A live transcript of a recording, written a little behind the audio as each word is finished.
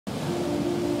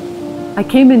I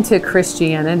came into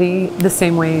Christianity the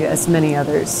same way as many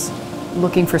others,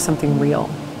 looking for something real,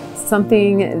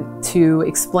 something to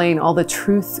explain all the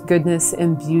truth, goodness,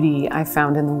 and beauty I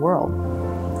found in the world.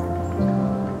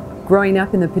 Growing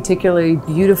up in the particularly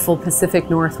beautiful Pacific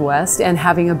Northwest and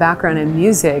having a background in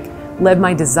music led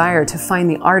my desire to find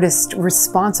the artist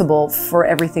responsible for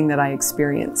everything that I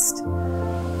experienced.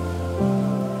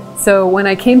 So when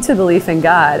I came to belief in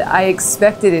God, I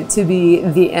expected it to be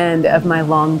the end of my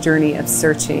long journey of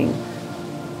searching.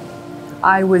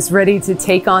 I was ready to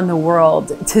take on the world,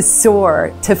 to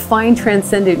soar, to find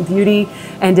transcendent beauty,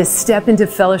 and to step into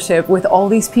fellowship with all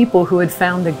these people who had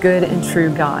found the good and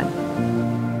true God.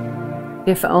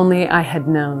 If only I had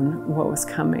known what was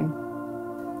coming.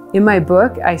 In my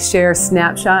book, I share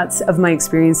snapshots of my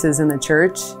experiences in the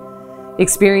church,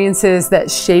 experiences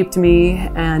that shaped me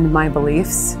and my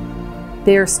beliefs.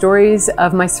 They are stories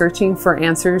of my searching for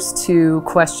answers to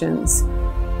questions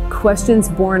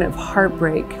born of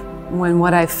heartbreak when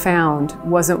what I found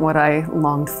wasn't what I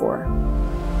longed for.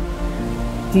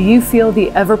 Do you feel the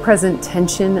ever-present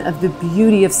tension of the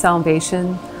beauty of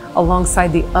salvation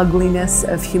alongside the ugliness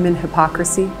of human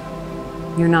hypocrisy?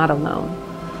 You're not alone.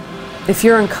 If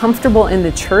you're uncomfortable in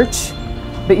the church,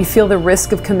 but you feel the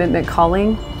risk of commitment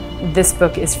calling, this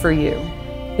book is for you.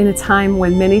 In a time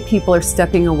when many people are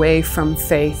stepping away from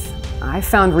faith, I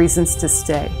found reasons to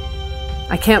stay.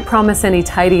 I can't promise any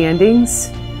tidy endings,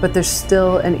 but there's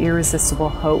still an irresistible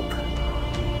hope,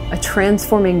 a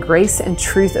transforming grace and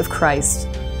truth of Christ,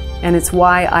 and it's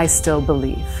why I still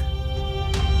believe.